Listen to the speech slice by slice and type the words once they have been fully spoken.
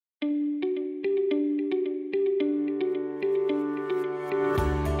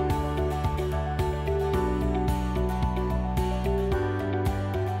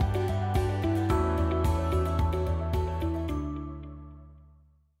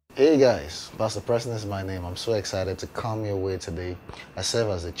Hey guys, Pastor Preston is my name. I'm so excited to come your way today. I serve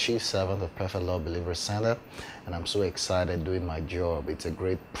as the chief servant of Perfect Love Believer Center, and I'm so excited doing my job. It's a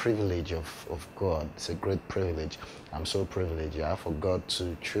great privilege of God. It's a great privilege. I'm so privileged, yeah, for God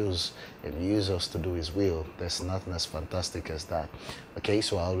to choose and use us to do His will. There's nothing as fantastic as that. Okay,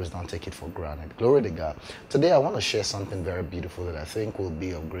 so I always don't take it for granted. Glory to God. Today I want to share something very beautiful that I think will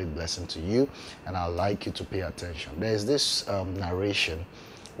be of great blessing to you, and I'd like you to pay attention. There's this narration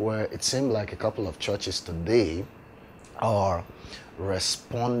where it seemed like a couple of churches today are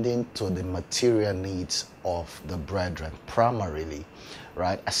responding to the material needs of the brethren primarily,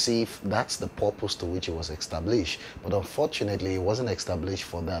 right, as if that's the purpose to which it was established. But unfortunately, it wasn't established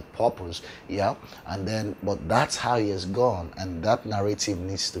for that purpose, yeah. And then, but that's how it has gone, and that narrative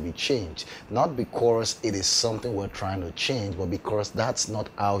needs to be changed, not because it is something we're trying to change, but because that's not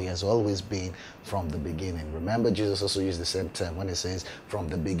how it has always been from the beginning. Remember, Jesus also used the same term when he says from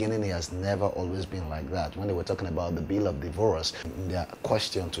the beginning, he has never always been like that, when they were talking about the bill of divorce in their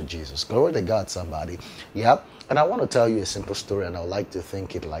question to Jesus. Glory to God, somebody. Yeah. And I want to tell you a simple story, and I would like to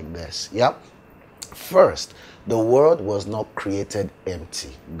think it like this. Yeah. First, the world was not created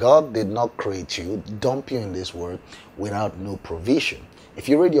empty. God did not create you, dump you in this world without no provision. If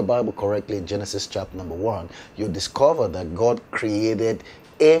you read your Bible correctly in Genesis chapter number 1, you'll discover that God created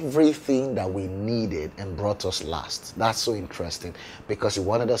everything that we needed and brought us last. That's so interesting, because He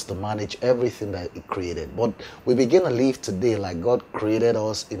wanted us to manage everything that He created. But we begin to live today like God created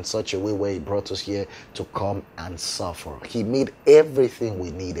us in such a way where He brought us here to come and suffer. He made everything we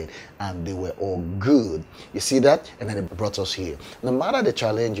needed and they were all good. You see that? And then He brought us here. No matter the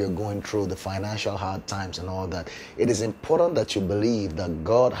challenge you're going through, the financial hard times and all that, it is important that you believe that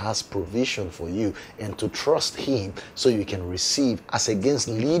God has provision for you and to trust Him so you can receive, as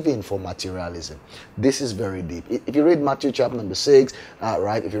against living for materialism. This is very deep. If you read Matthew chapter number 6,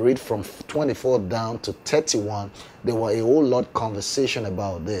 right, if you read from 24 down to 31, there were a whole lot conversation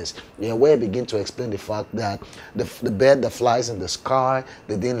about this. Yeah, where I begin to explain the fact that the bird that flies in the sky,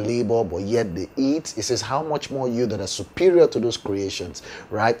 they didn't labor, but yet they eat. It says, how much more you that are superior to those creations,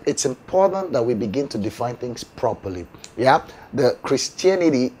 right? It's important that we begin to define things properly. Yeah, the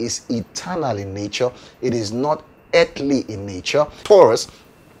Christianity is eternal in nature. It is not earthly in nature. Taurus,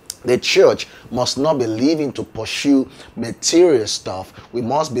 the church must not be living to pursue material stuff. We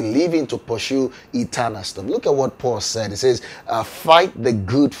must be living to pursue eternal stuff. Look at what Paul said. He says, fight the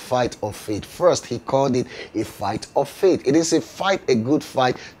good fight of faith. First, he called it a fight of faith. It is a fight, a good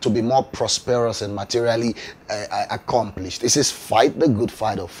fight, to be more prosperous and materially accomplished. It says, fight the good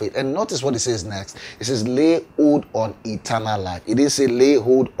fight of faith. And notice what it says next. It says, lay hold on eternal life. It didn't say lay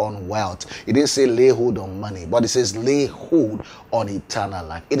hold on wealth. It didn't say lay hold on money. But it says lay hold on eternal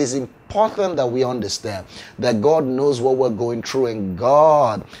life. It is important that we understand that God knows what we're going through, and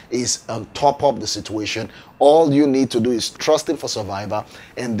God is on top of the situation. All you need to do is trust Him for survival,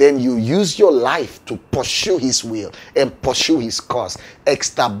 and then you use your life to pursue His will and pursue His cause,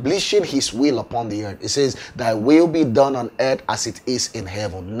 establishing His will upon the earth. It says, thy will be done on earth as it is in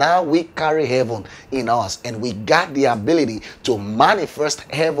heaven. Now we carry heaven in us, and we got the ability to manifest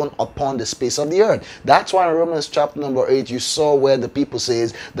heaven upon the space of the earth. That's why in Romans chapter number 8, you saw where the people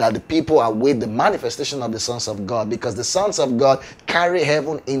says that the people await the manifestation of the sons of God, because the sons of God carry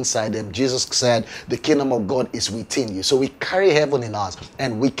heaven inside them. Jesus said the kingdom of God is within you. So we carry heaven in us,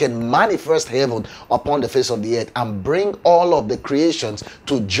 and we can manifest heaven upon the face of the earth and bring all of the creations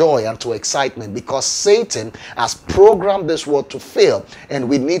to joy and to excitement, because Satan has programmed this world to fail, and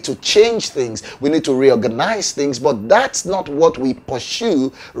we need to change things. We need to reorganize things, but that's not what we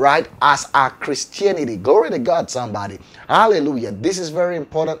pursue, right, as our Christianity. Glory to God, somebody. Hallelujah. This is very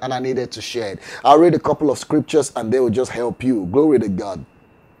important, and I needed to share it. I'll read a couple of scriptures and they will just help you. Glory to God.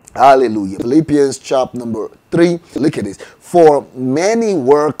 Hallelujah. Philippians chapter number 3. Look at this. For many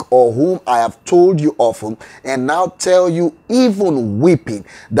work, or whom I have told you often, and now tell you even weeping,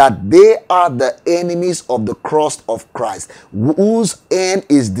 that they are the enemies of the cross of Christ, whose end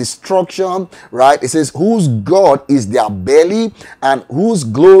is destruction, right? It says, whose God is their belly, and whose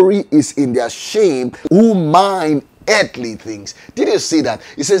glory is in their shame, who mind earthly things. Did you see that?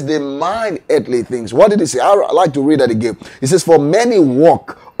 It says they mind earthly things. What did he say? I like to read that again. It says, for many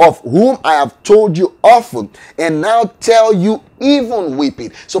walk, of whom I have told you often, and now tell you even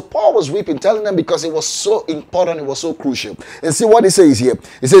weeping. So Paul was weeping, telling them because it was so important, it was so crucial. And see what he says here.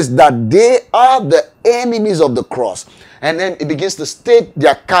 It says that they are the enemies of the cross. And then it begins to state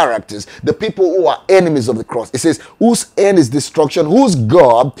their characters, the people who are enemies of the cross. It says, whose end is destruction, whose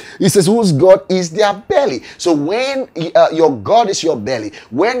God, it says, whose God is their belly. So when your God is your belly,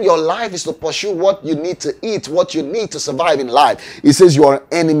 when your life is to pursue what you need to eat, what you need to survive in life, it says you are an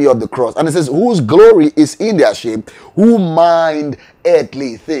enemy of the cross. And it says, whose glory is in their shame, who mind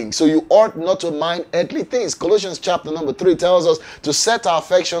earthly things. So you ought not to mind earthly things. Colossians chapter number 3 tells us to set our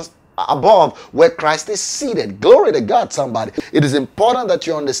affections above where Christ is seated. Glory to God, somebody. It is important that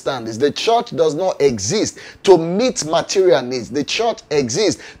you understand this. The church does not exist to meet material needs. The church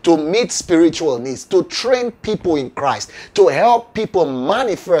exists to meet spiritual needs, to train people in Christ, to help people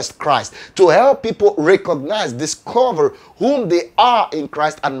manifest Christ, to help people recognize, discover whom they are in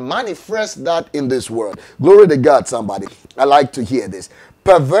Christ and manifest that in this world. Glory to God, somebody. I like to hear this.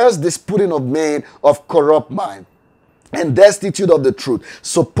 Perverse disputing of men of corrupt mind, and destitute of the truth,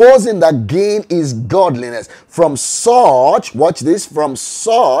 supposing that gain is godliness. From such, watch this, from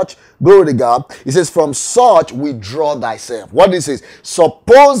such, glory to God, it says, from such withdraw thyself. What this is,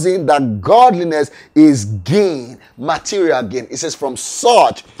 supposing that godliness is gain, material gain. It says, from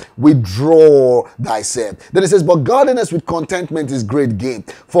such withdraw thyself. Then it says, but godliness with contentment is great gain.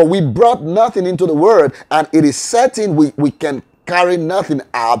 For we brought nothing into the world, and it is certain we can carry nothing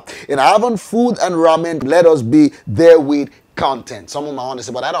out. And having food and raiment, let us be therewith content. Someone might want to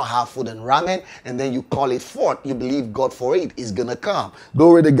say, but I don't have food and ramen, and then you call it forth. You believe God for it. It's going to come.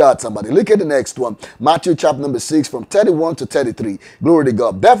 Glory to God, somebody. Look at the next one. Matthew chapter number 6 from 31 to 33. Glory to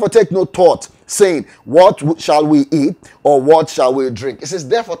God. Therefore take no thought, saying, what shall we eat, or what shall we drink? It says,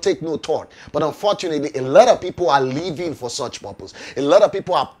 therefore take no thought. But unfortunately, a lot of people are living for such purpose. A lot of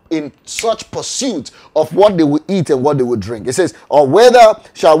people are in such pursuit of what they will eat and what they will drink. It says, or whether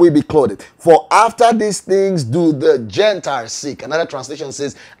shall we be clothed? For after these things do the Gentiles seek. Another translation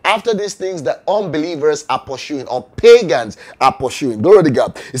says, after these things the unbelievers are pursuing, or pagans are pursuing. Glory to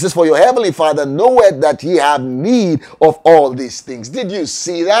God. It says, for your heavenly Father knoweth that ye have need of all these things. Did you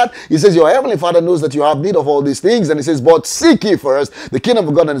see that? It says, your heavenly Father knows that you have need of all these things. And it says, but seek ye first the kingdom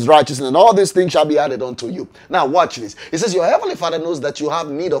of God and his righteousness, and all these things shall be added unto you. Now watch this. It says, your heavenly Father knows that you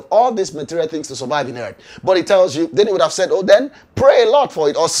have need of all these material things to survive in earth. But he tells you, then he would have said, oh, then pray a lot for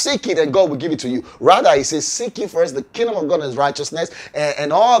it, or seek it and God will give it to you. Rather, he says, seek ye first the kingdom of God and his righteousness,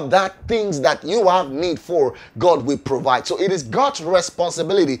 and all that things that you have need for, God will provide. So it is God's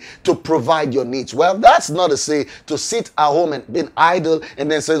responsibility to provide your needs. Well, that's not to say to sit at home and be idle and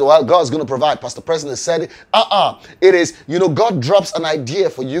then say, well, God's going to provide. Pastor Preston has said it. It is, God drops an idea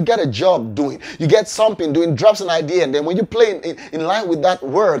for you. You get a job doing. You get something doing, drops an idea, and then when you play in line with that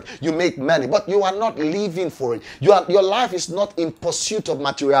word, you make money. But you are not living for it. Your life is not in pursuit of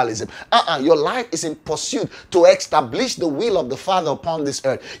materialism. Your life is in pursuit to establish the will of the Father upon this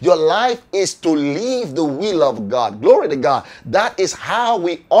earth. Your life is to live the will of God. Glory to God. That is how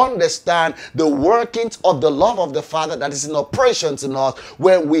we understand the workings of the love of the Father that is in operations in us,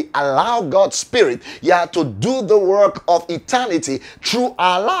 when we allow God's Spirit to do the work of eternity through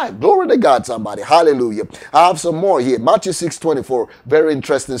our life. Glory to God, somebody. Hallelujah. I have some more here. Matthew 6:24. Very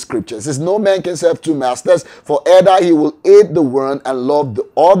interesting scripture. It says, no man can serve two masters, for either he will hate the one and love the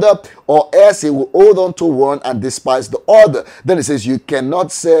other, or else he will hold on to one and despise the other. Then it says, you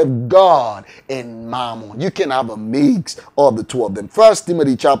cannot serve God and mammon. You can have a mix of the two of them. 1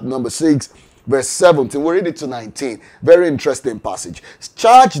 Timothy chapter number 6, verse 17. We'll read it to 19. Very interesting passage.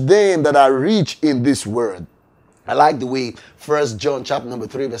 Charge them that are rich in this world. I like the way 1 John chapter number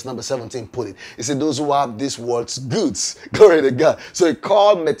 3 verse number 17 put it. It said, those who have this world's goods. Glory to God. So it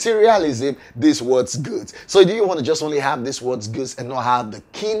called materialism this world's goods. So do you want to just only have this world's goods and not have the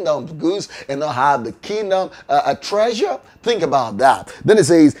kingdom's goods and not have the kingdom a treasure? Think about that. Then it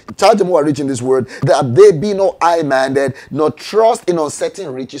says, charge them who are rich in this world, that they be no high-minded, nor trust in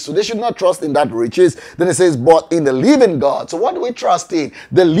uncertain riches. So they should not trust in that riches. Then it says, but in the living God. So what do we trust in?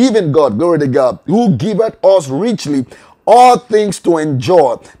 The living God, glory to God, who giveth us richly all things to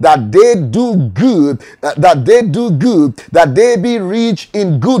enjoy, that they do good, that they be rich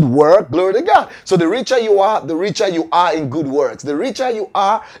in good work. Glory to God. So the richer you are in good works. The richer you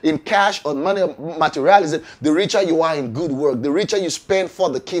are in cash or money or materialism, the richer you are in good work. The richer you spend for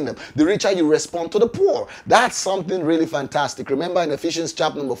the kingdom, the richer you respond to the poor. That's something really fantastic. Remember in Ephesians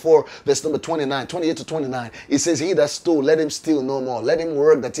chapter number 4, verse number 28 to 29, it says, he that stole, let him steal no more. Let him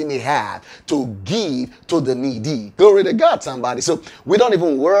work that he may have to give to the needy. Glory to God. God, somebody. So we don't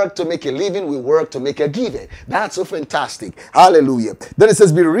even work to make a living, we work to make a giving. That's so fantastic. Hallelujah. Then it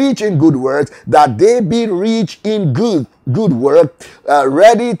says, be rich in good works, that they be rich in good work,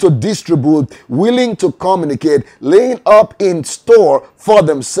 ready to distribute, willing to communicate, laying up in store for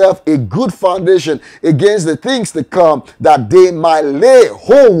themselves a good foundation against the things to come, that they might lay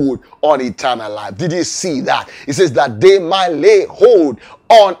hold on eternal life. Did you see that? It says that they might lay hold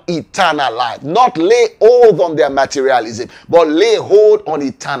on eternal life. Not lay hold on their materialism, but lay hold on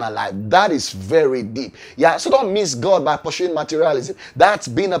eternal life. That is very deep. Yeah, so don't miss God by pursuing materialism. That's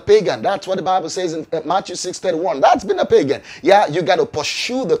been a pagan. That's what the Bible says in Matthew 6:31. That's been a pagan. Yeah, you got to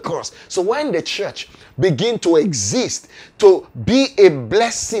pursue the course. So when the church begin to exist to be a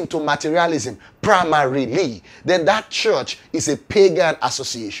blessing to materialism primarily, then that church is a pagan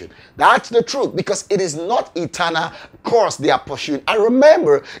association. That's the truth, because it is not eternal course they are pursuing. I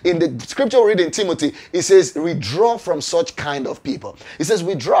remember in the scripture we read in Timothy, it says, withdraw from such kind of people. It says,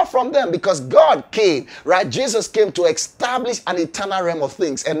 withdraw from them, because God came, right? Jesus came to establish an eternal realm of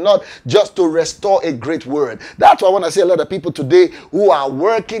things and not just to restore a great word. That's why I want to say a lot of people today who are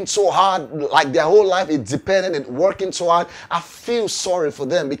working so hard, like their whole life is dependent and working so hard, I feel sorry for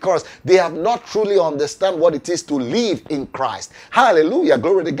them, because they have not truly understand what it is to live in Christ. Hallelujah.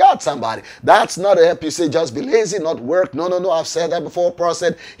 Glory to God, somebody. That's not to help you say just be lazy, not work. No. I've said that before. Paul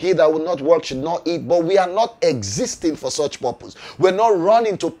said, he that will not work should not eat. But we are not existing for such purpose. We're not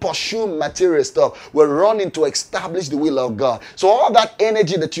running to pursue material stuff. We're running to establish the will of God. So all that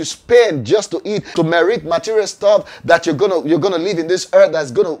energy that you spend just to eat, to merit material stuff that you're gonna live in this earth,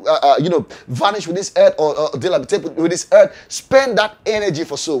 that's gonna vanish with this earth, or dilapidate with this earth, spend that energy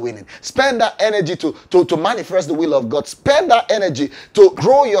for soul winning. Spend that energy to manifest the will of God. Spend that energy to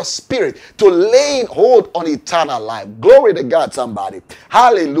grow your spirit, to laying hold on eternal life. Glory to God, somebody.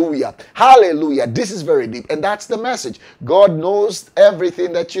 Hallelujah. Hallelujah. This is very deep, and that's the message. God knows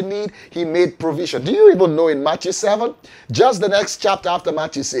everything that you need. He made provision. Do you even know in Matthew 7, just the next chapter after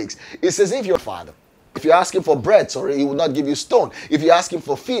Matthew 6, it says, if your father, if you ask him for bread, sorry, he will not give you stone. If you ask him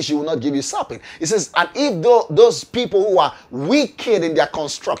for fish, he will not give you serpent. He says, and if those people who are wicked in their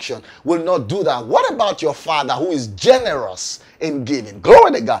construction will not do that, what about your Father who is generous in giving?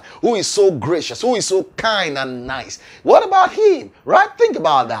 Glory to God, who is so gracious, who is so kind and nice. What about him, right? Think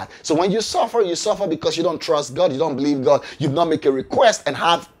about that. So when you suffer because you don't trust God, you don't believe God, you've not make a request and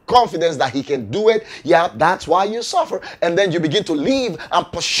have confidence that he can do it. Yeah, that's why you suffer. And then you begin to live and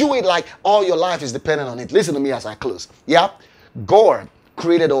pursue it like all your life is dependent on it. Listen to me as I close. Yeah, God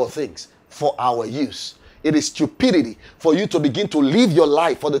created all things for our use. It is stupidity for you to begin to live your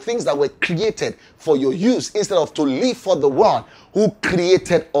life for the things that were created for your use, instead of to live for the one who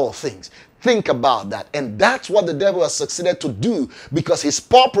created all things. Think about that. And that's what the devil has succeeded to do, because his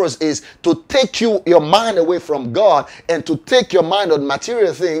purpose is to take your mind away from God and to take your mind on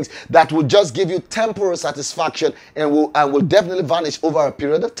material things that will just give you temporal satisfaction and will definitely vanish over a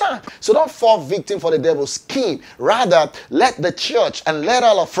period of time. So don't fall victim for the devil's scheme. Rather, let the church and let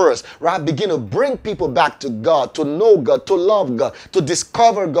all of us, right, begin to bring people back to God, to know God, to love God, to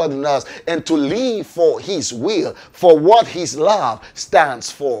discover God in us, and to live for his will, for what his love stands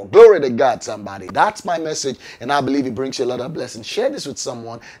for. Glory to God, somebody. That's my message, and I believe it brings you a lot of blessings. Share this with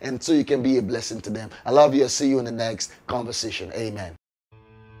someone, and so you can be a blessing to them. I love you. I'll see you in the next conversation. Amen.